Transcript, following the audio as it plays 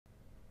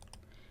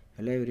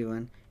Hello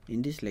everyone,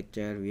 in this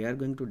lecture we are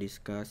going to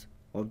discuss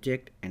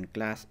object and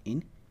class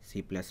in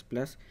C++.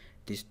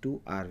 These two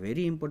are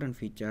very important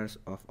features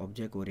of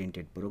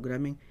object-oriented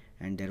programming,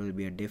 and there will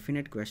be a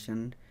definite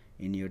question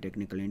in your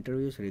technical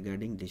interviews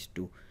regarding these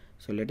two.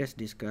 So let us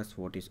discuss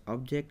what is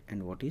object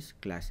and what is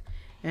class.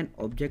 An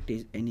object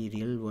is any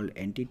real-world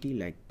entity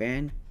like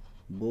pen,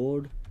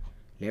 board,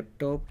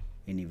 laptop,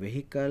 any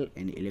vehicle,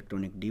 any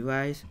electronic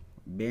device,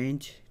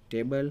 bench,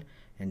 table,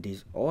 and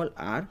these all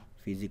are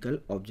physical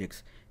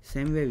objects.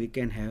 Same way we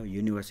can have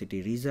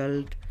university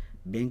result,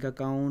 bank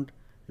account,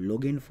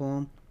 login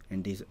form,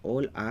 and these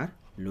all are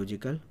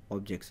logical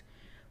objects.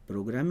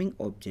 Programming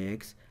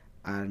objects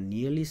are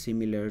nearly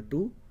similar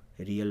to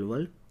real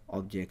world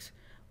objects,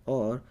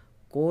 or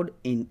code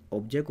in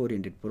object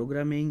oriented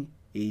programming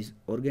is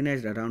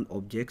organized around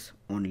objects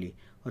only,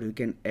 or we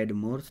can add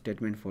more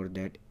statement for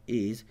that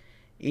is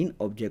in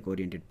object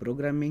oriented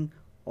programming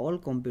all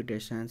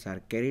computations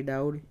are carried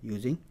out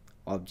using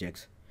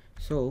objects.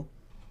 So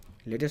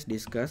let us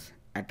discuss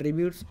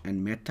attributes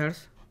and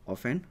methods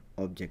of an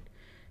object.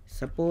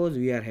 Suppose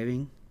we are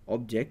having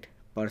object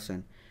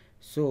person,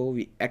 so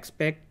we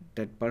expect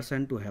that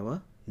person to have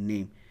a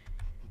name,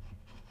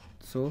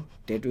 so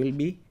that will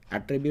be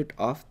attribute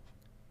of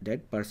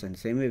that person.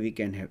 Same way we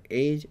can have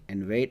age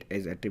and weight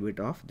as attribute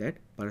of that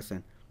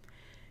person.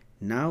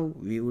 Now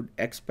we would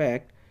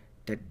expect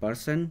that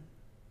person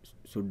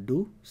should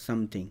do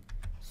something,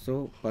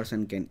 so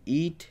person can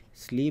eat,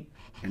 sleep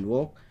and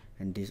walk,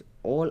 and these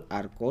all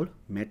are called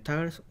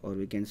methods, or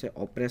we can say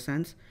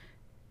operations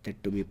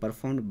that to be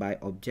performed by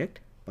object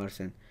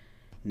person.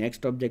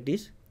 Next object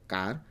is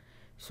car,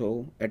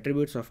 so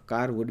attributes of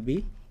car would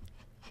be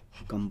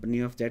company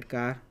of that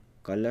car,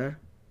 color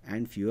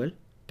and fuel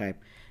type,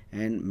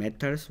 and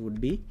methods would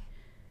be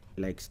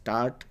like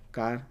start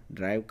car,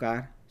 drive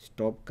car,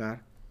 stop car.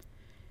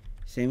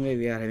 Same way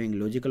we are having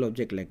logical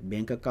object like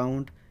bank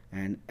account,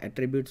 and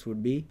attributes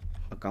would be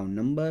account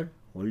number,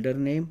 holder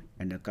name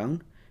and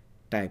account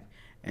type,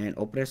 and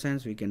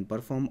operations we can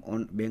perform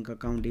on bank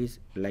account is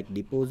like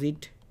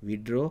deposit,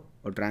 withdraw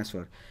or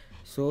transfer.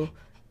 So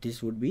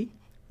this would be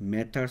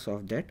methods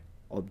of that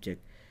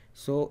object.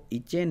 So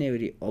each and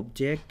every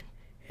object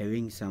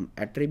having some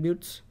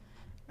attributes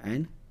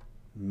and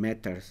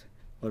methods,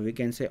 or we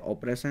can say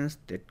operations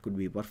that could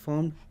be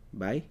performed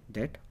by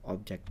that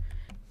object.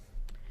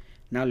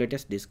 Now let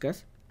us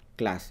discuss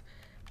class.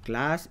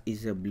 Class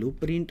is a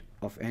blueprint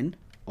of an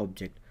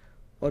object,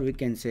 or we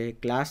can say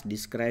class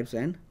describes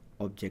an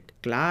object.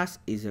 Class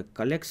is a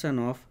collection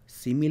of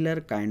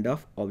similar kind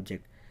of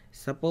object.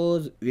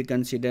 Suppose we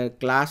consider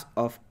class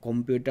of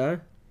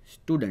computer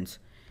students,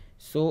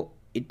 so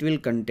it will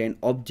contain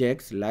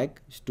objects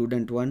like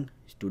student 1,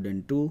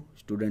 student 2,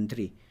 student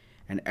 3,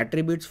 and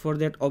attributes for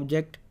that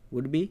object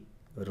would be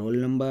roll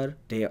number.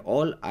 They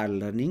all are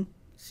learning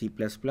C++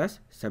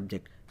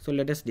 subject. So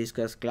let us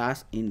discuss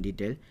class in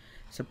detail.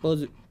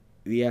 Suppose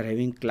we are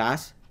having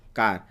class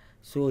car,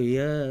 so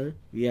here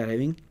we are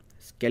having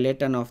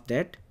skeleton of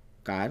that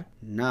car.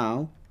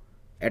 Now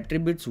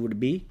attributes would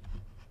be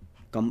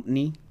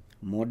company,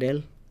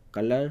 model,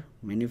 color,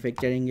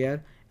 manufacturing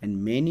year,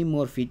 and many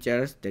more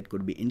features that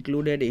could be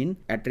included in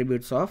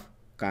attributes of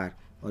car,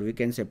 or we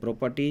can say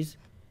properties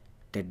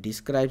that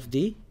describes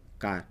the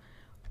car.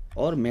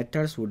 Or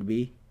methods would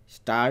be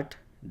start,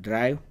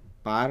 drive,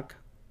 park,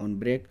 on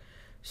brake.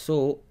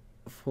 So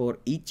for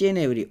each and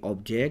every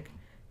object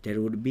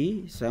there would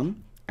be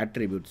some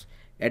attributes.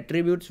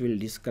 Attributes will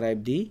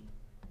describe the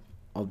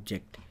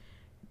object,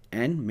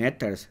 and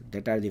methods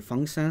that are the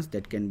functions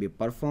that can be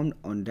performed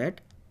on that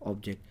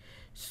object.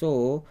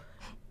 So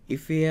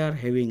if we are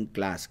having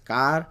class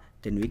car,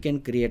 then we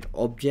can create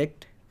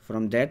object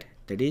from that,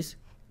 that is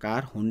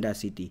car Honda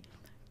City,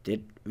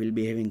 that will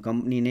be having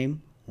company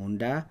name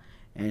Honda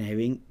and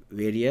having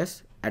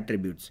various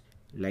attributes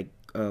like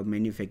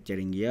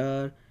manufacturing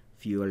year,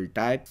 fuel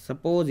type.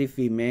 Suppose if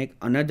we make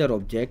another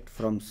object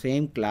from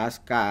same class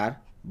car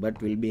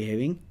but will be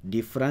having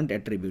different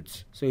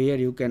attributes, so here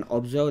you can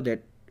observe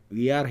that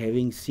we are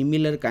having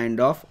similar kind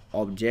of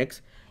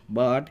objects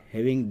but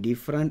having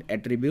different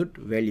attribute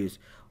values.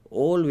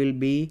 All will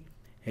be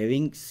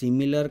having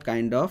similar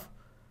kind of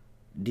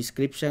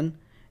description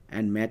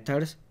and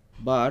methods,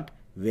 but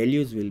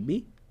values will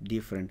be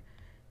different.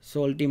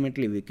 So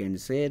ultimately we can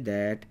say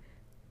that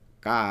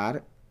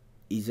car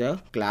is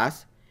a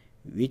class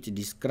which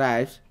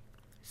describes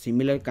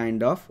similar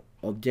kind of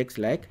objects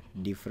like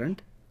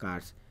different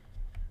cars.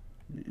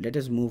 Let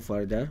us move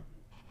further.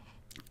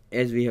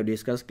 As we have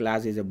discussed,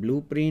 class is a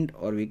blueprint,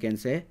 or we can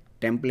say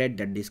template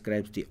that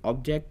describes the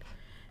object,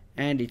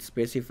 and it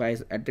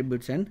specifies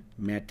attributes and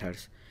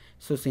methods.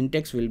 So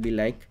syntax will be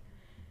like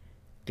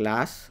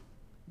class,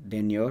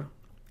 then your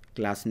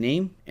class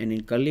name, and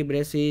in curly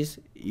braces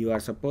you are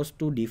supposed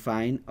to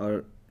define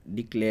or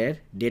declare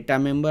data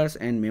members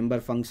and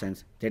member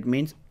functions. That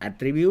means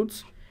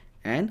attributes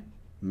and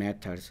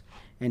methods,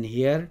 and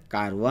here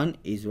car1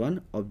 is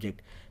one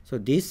object. So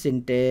this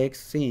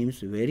syntax seems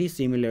very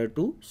similar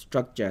to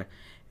structure.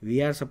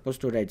 We are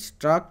supposed to write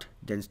struct,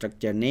 then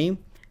structure name,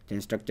 then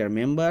structure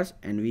members,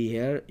 and we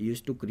here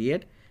used to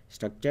create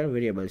structure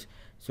variables.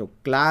 So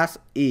class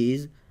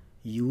is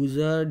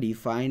user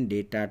defined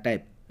data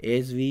type,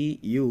 as we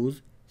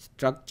use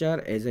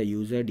structure as a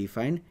user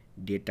defined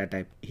data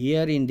type.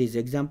 Here in this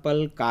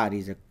example, car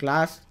is a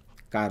class,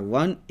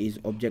 car1 is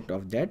object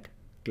of that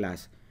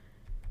class.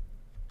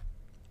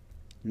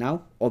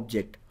 Now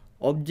object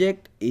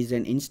is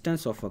an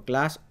instance of a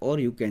class, or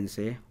you can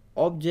say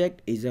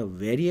object is a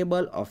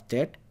variable of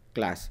that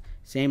class,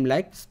 same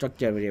like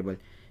structure variable.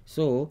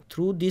 So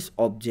through this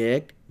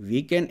object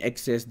we can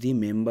access the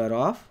member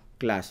of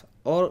class,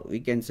 or we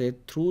can say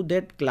through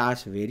that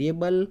class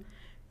variable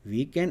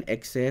we can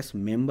access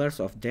members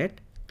of that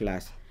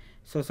class.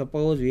 So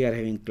suppose we are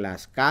having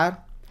class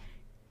car,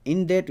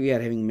 in that we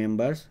are having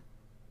members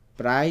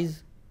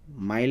price,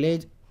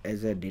 mileage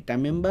as a data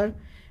member,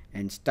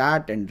 and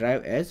start and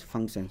drive as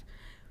functions.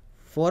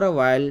 For a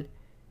while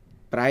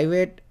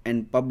private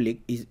and public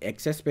is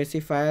access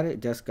specifier,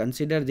 just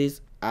consider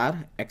these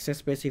are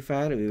access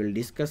specifier. We will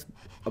discuss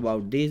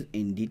about this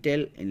in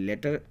detail in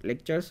later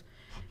lectures.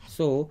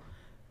 So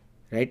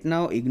right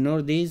now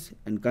ignore these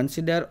and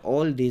consider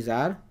all these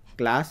are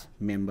class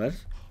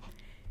members.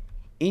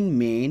 In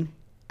main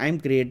I am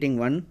creating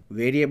one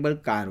variable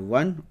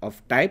car1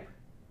 of type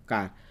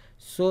car.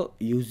 So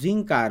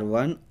using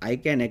car1 I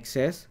can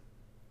access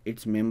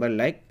its member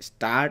like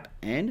start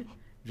and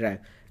drive.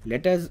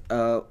 Let us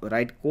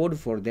write code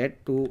for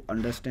that to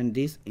understand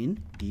this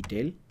in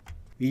detail.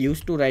 We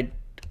used to write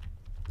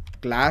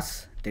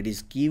class, that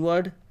is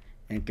keyword,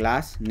 and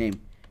class name,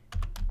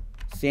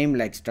 same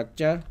like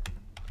structure.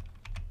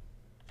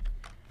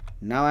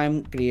 Now I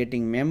am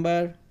creating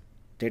member,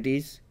 that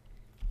is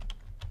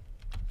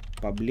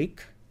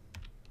public,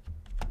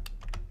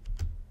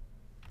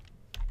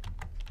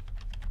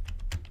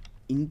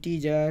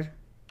 integer,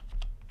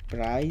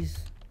 price,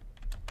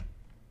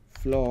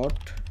 float,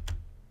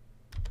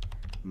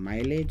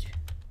 mileage,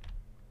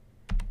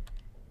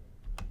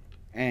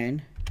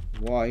 and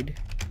void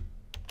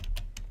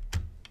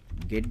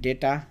get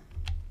data.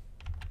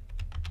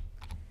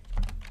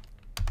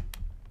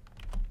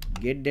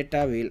 Get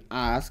data will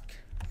ask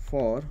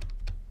for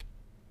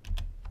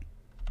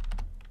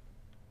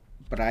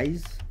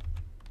price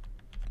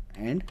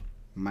and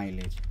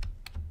mileage.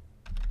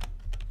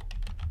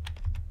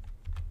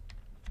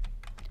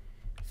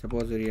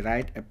 Suppose we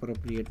write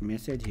appropriate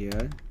message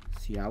here,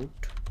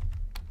 cout,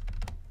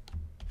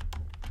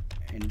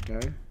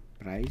 enter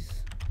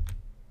price,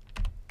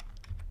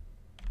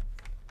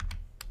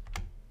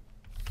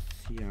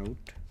 cout,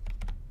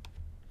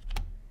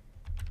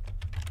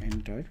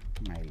 enter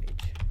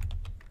mileage.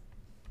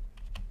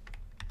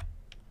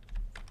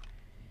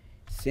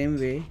 Same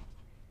way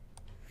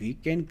we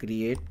can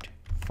create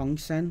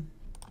function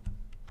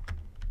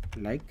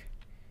like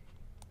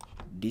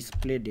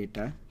display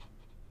data,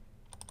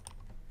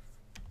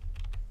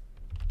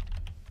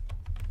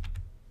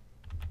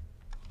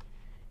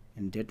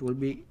 and that will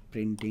be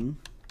printing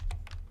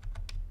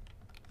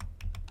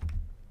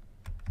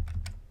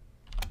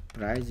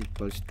price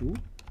equals to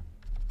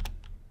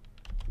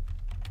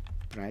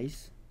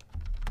price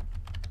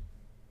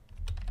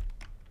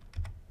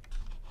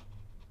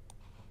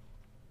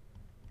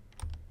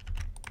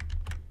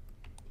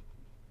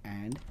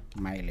and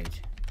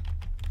mileage.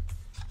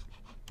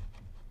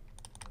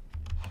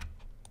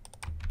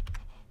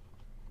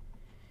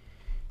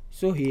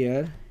 So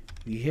here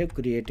we have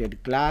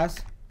created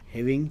class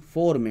having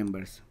 4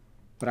 members: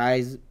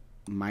 price,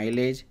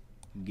 mileage,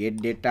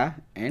 get data,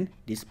 and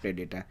display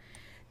data.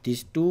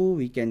 These two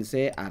we can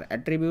say are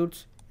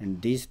attributes,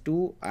 and these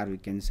two are we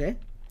can say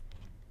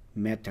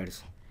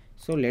methods.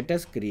 So let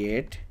us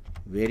create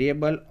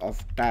variable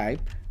of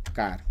type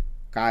car.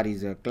 Car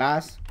is a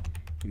class,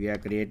 we are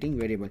creating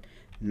variable.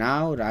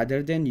 Now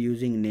rather than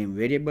using name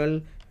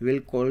variable, we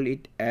will call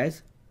it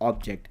as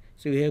object.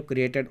 So we have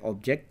created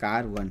object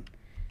car1.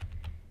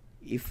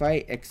 If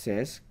I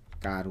access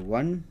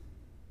car1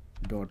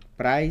 dot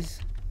price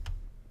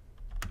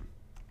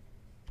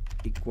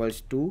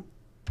equals to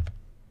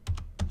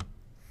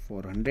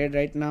 400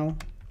 right now,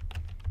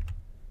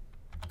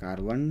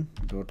 car1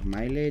 dot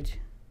mileage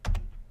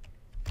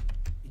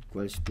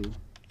equals to,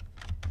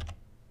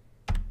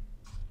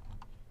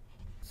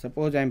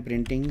 suppose I am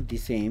printing the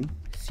same,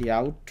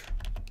 cout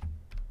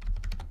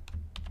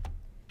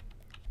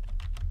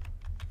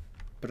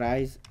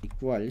price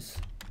equals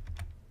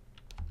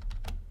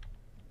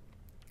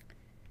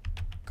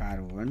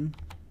car1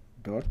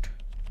 dot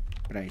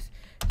price.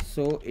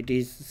 So it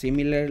is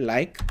similar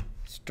like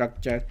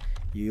structure.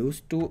 You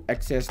used to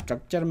access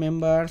structure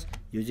members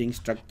using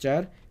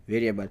structure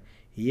variable.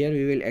 Here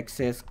we will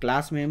access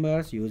class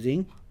members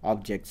using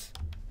objects.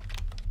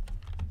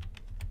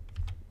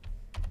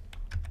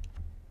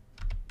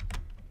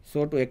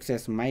 So to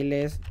access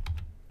mileage,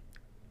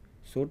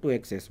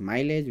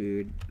 we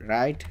will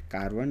write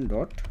car1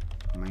 dot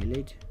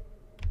mileage.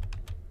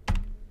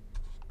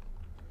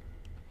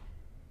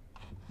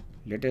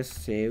 Let us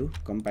save,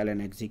 compile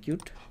and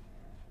execute.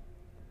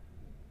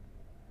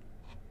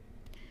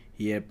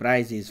 Here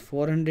price is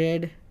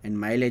 400 and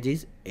mileage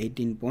is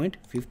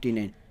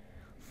 18.59.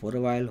 For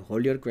a while,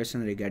 hold your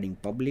question regarding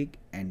public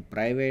and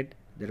private.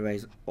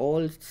 Otherwise,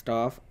 all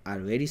stuff are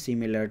very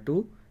similar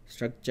to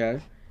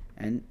structure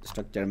and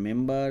structure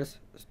members,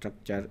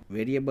 structure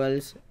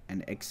variables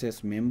and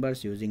access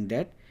members using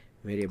that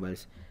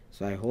variables.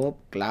 So I hope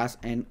class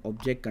and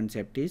object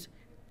concept is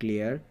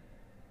clear.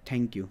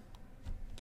 Thank you.